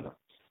way or another.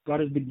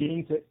 God is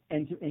beginning to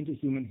enter into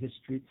human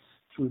history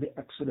through the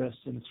Exodus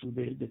and through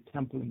the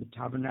temple and the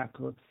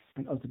tabernacle,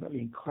 and ultimately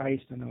in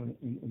Christ and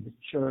in the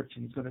church,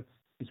 and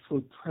his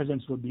full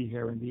presence will be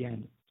here in the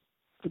end.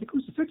 But the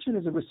crucifixion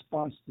is a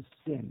response to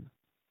sin.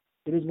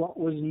 It is what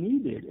was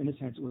needed. In a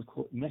sense, it was,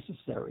 quote,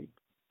 necessary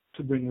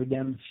to bring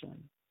redemption.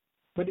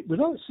 But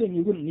without sin,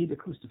 you wouldn't need a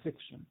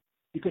crucifixion.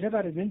 You could have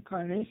had an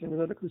incarnation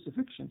without a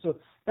crucifixion. So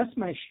that's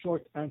my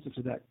short answer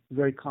to that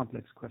very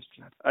complex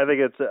question. I think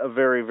it's a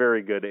very,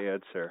 very good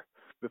answer.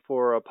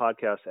 Before our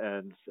podcast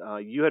ends,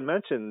 you had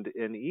mentioned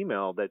in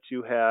email that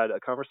you had a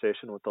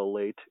conversation with the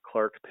late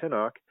Clark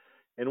Pinnock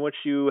in which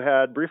you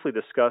had briefly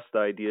discussed the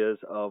ideas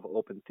of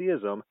open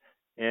theism,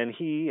 and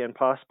he and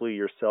possibly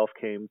yourself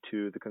came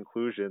to the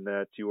conclusion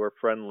that you were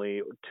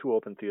friendly to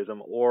open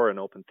theism or an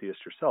open theist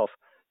yourself.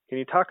 Can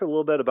you talk a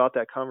little bit about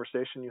that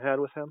conversation you had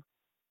with him?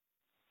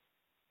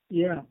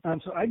 Yeah,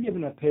 so I've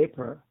given a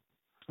paper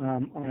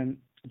on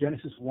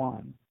Genesis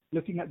 1,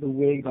 looking at the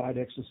way God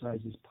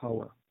exercises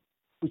power,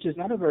 which is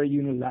not a very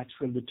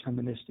unilateral,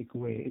 deterministic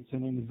way. It's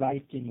an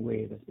inviting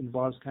way that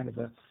involves kind of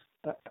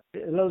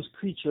it allows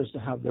creatures to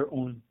have their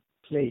own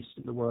place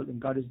in the world,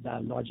 and God is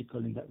dialogical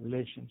in that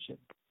relationship.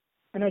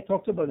 And I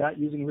talked about that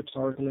using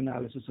rhetorical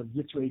analysis of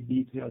literary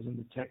details in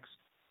the text.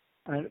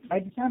 And by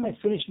the time I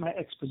finished my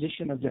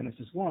exposition of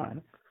Genesis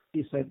 1,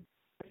 he said,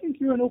 I think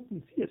you're an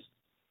open theist.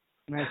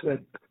 And I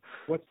said,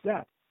 what's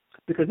that?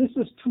 Because this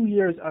was 2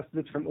 years after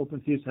the term open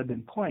theist had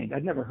been coined.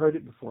 I'd never heard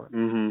it before.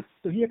 Mm-hmm.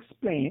 So he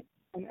explained,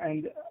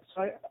 and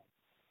so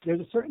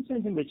there's a certain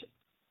sense in which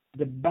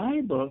the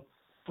Bible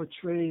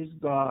portrays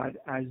God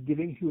as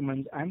giving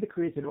humans and the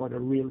created order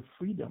real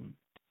freedom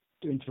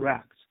to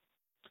interact.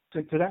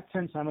 So to that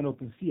sense, I'm an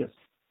open theist.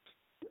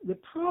 The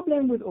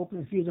problem with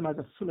open theism as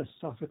a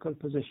philosophical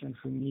position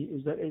for me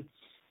is that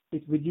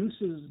it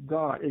reduces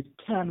God, it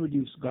can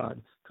reduce God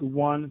to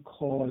one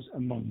cause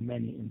among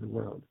many in the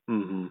world.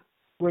 Mm-hmm.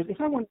 Whereas if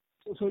I want,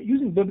 so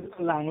using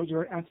biblical language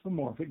or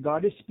anthropomorphic,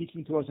 God is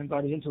speaking to us and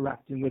God is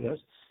interacting with us.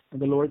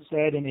 And the Lord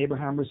said, and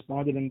Abraham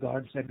responded, and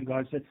God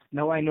said,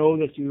 now I know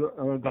that you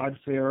are a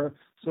God-fearer.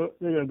 So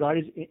God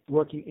is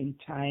working in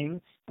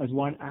time as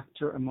one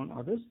actor among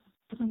others.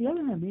 But on the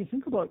other hand, when you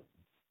think about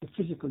the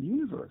physical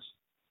universe,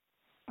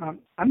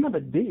 I'm not a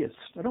deist.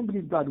 I don't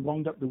believe God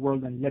wound up the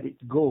world and let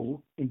it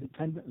go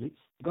independently.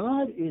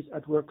 God is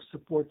at work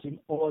supporting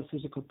all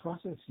physical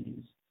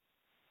processes.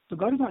 So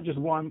God is not just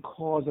one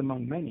cause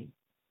among many.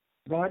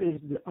 God is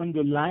the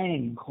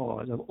underlying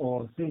cause of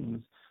all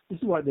things. This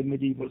is what the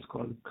medievals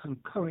call the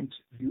concurrent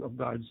view of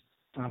God's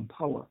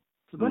power.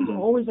 So God is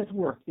always at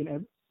work in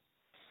every.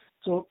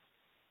 So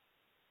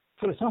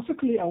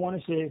philosophically, I want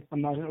to say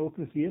I'm not an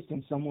open theist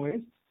in some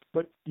ways,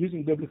 but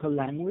using biblical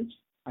language,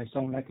 I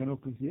sound like an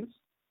open theist.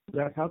 Does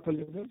that help a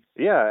little bit?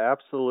 Yeah,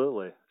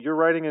 absolutely. You're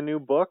writing a new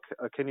book.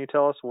 Can you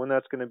tell us when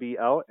that's going to be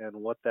out and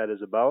what that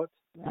is about?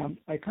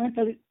 I can't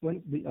tell it when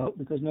it will be out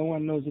because no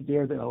one knows the day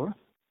or the hour.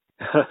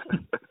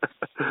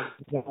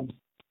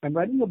 I'm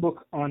writing a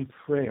book on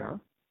prayer,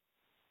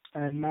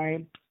 and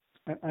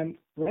I'm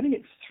writing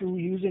it through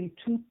using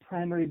two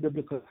primary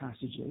biblical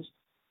passages.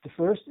 The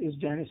first is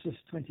Genesis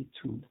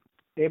 22,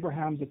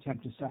 Abraham's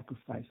attempt to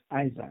sacrifice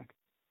Isaac,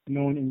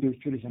 known in Jewish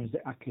tradition as the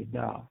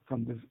Akedah,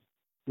 from the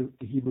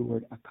Hebrew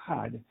word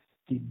akad.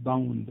 He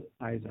bound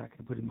Isaac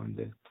and put him on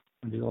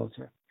the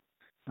altar.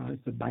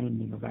 It's the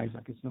binding of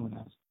Isaac, it's known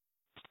as.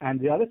 And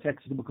the other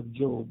text is the book of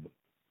Job.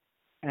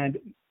 And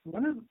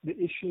one of the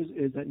issues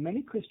is that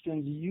many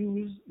Christians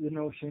use the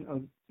notion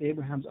of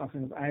Abraham's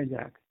offering of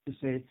Isaac to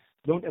say,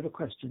 don't ever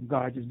question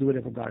God, just do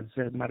whatever God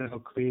says, no matter how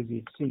crazy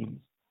it seems,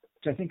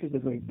 which I think is a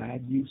very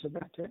bad use of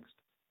that text.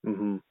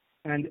 Mm-hmm.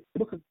 And the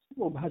book of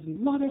Job has a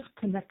lot of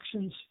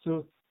connections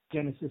to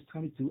Genesis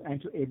 22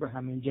 and to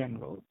Abraham in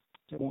general,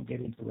 which I won't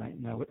get into right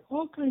now, but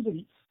all kinds of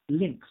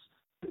links.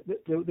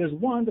 There's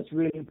one that's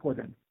really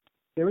important.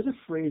 There is a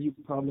phrase you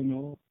probably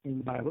know in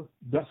the Bible,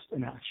 dust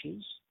and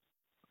ashes.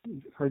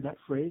 You've heard that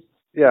phrase?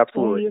 Yeah,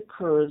 absolutely. It only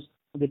occurs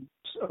on the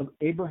lips of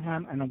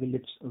Abraham and on the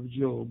lips of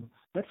Job.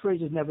 That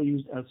phrase is never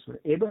used elsewhere.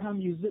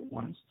 Abraham used it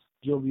once,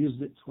 Job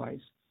used it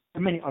twice,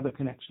 and many other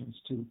connections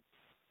too.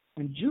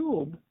 And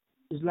Job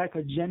is like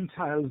a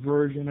Gentile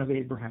version of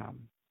Abraham,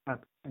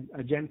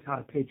 a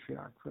Gentile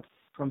patriarch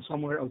from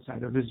somewhere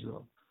outside of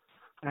Israel.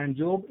 And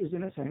Job is,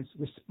 in a sense,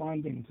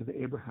 responding to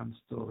the Abraham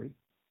story,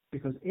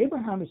 because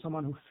Abraham is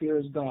someone who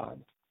fears God,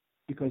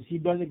 because he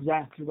does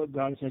exactly what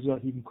God says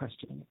without even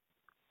questioning it.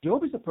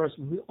 Job is a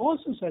person who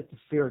also said to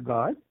fear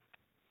God,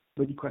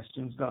 but he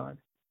questions God.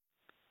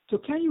 So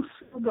can you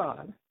fear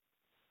God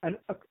and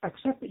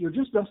accept that you're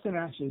just dust and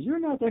ashes? You're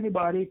not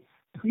anybody,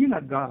 you're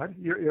not God,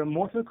 you're a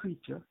mortal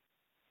creature.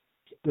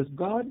 Does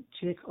God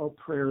take our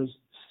prayers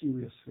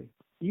seriously,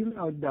 even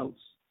our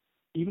doubts,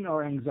 even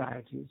our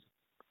anxieties?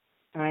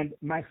 And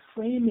my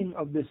framing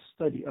of this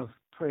study of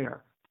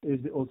prayer is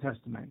the Old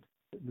Testament,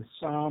 the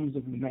Psalms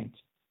of Lament.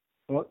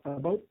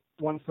 About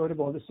one-third of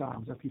all the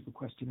Psalms are people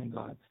questioning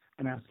God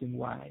and asking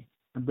why,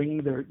 and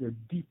bringing their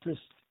deepest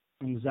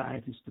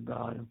anxieties to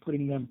God and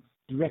putting them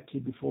directly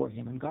before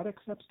Him, and God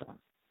accepts that.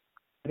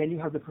 And then you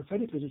have the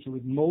prophetic literature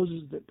with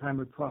Moses, the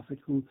primary prophet,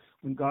 who,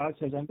 when God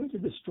says, I'm going to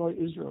destroy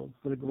Israel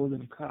for the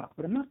golden calf,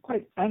 but I'm not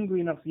quite angry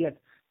enough yet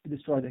to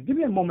destroy them. Give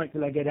me a moment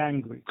till I get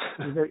angry.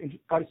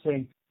 God is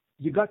saying,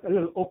 you got a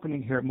little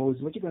opening here,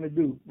 Moses. What are you going to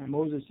do? And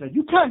Moses said,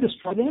 you can't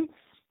destroy them.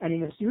 And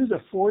in a series of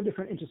 4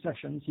 different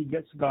intercessions, he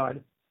gets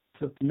God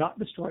to not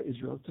destroy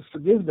Israel, to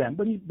forgive them,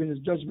 but he brings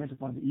judgment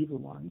upon the evil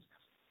ones.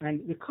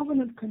 And the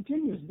covenant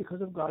continues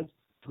because of God's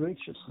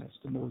graciousness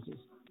to Moses.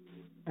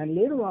 And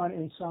later on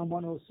in Psalm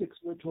 106,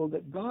 we're told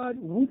that God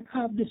would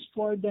have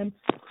destroyed them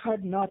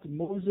had not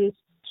Moses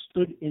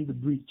stood in the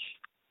breach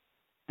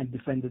and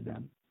defended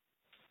them.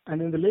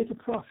 And in the later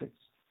prophets,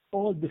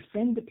 all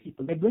defend the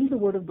people. They bring the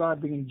word of God,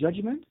 bringing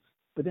judgment,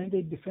 but then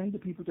they defend the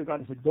people to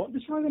God and say, don't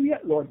destroy them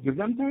yet, Lord. Give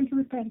them time to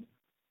repent.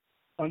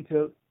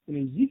 Until in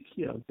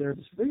Ezekiel, there's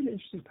this very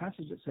interesting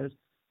passage that says,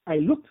 I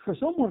looked for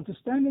someone to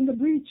stand in the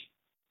breach,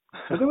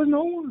 but there was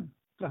no one.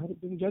 So I had to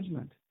bring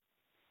judgment.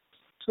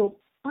 So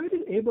why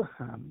did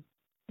Abraham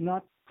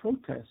not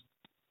protest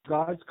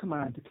God's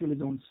command to kill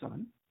his own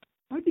son?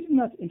 Why did he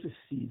not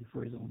intercede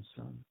for his own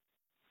son?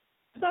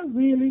 Is that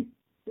really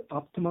the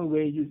optimal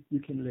way you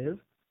can live?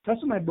 That's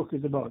what my book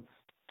is about.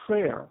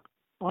 Prayer,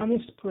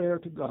 honest prayer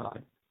to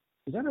God.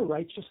 Is that a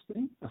righteous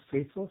thing, a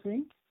faithful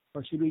thing?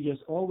 Or should we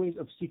just always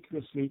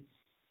obsequiously,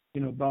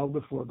 bow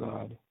before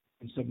God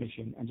in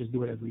submission and just do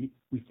whatever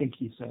we think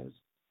he says?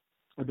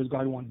 Or does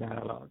God want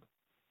dialogue?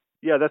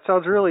 Yeah, that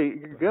sounds really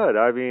good.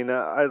 I mean,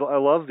 I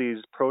love these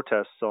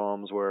protest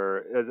psalms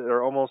where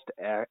they're almost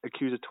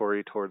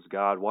accusatory towards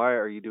God. Why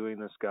are you doing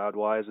this, God?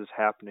 Why is this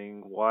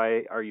happening?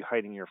 Why are you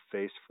hiding your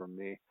face from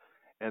me?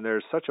 And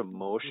there's such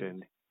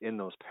emotion in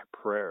those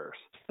prayers.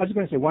 I was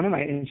going to say, one of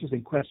my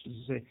interesting questions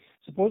is,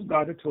 suppose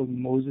God had told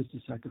Moses to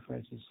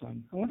sacrifice his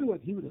son. I wonder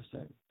what he would have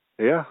said.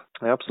 Yeah,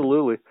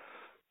 absolutely.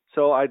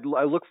 So I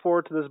look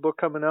forward to this book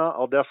coming out.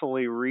 I'll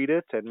definitely read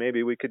it, and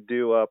maybe we could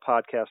do a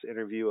podcast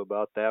interview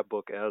about that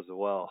book as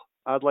well.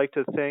 I'd like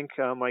to thank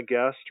my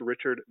guest,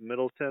 Richard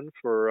Middleton,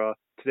 for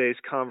today's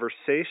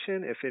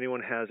conversation. If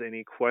anyone has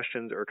any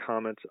questions or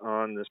comments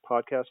on this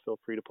podcast, feel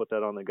free to put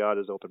that on the God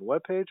is Open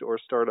webpage or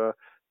start a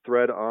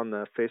thread on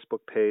the Facebook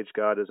page,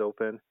 God is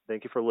Open.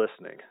 Thank you for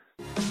listening.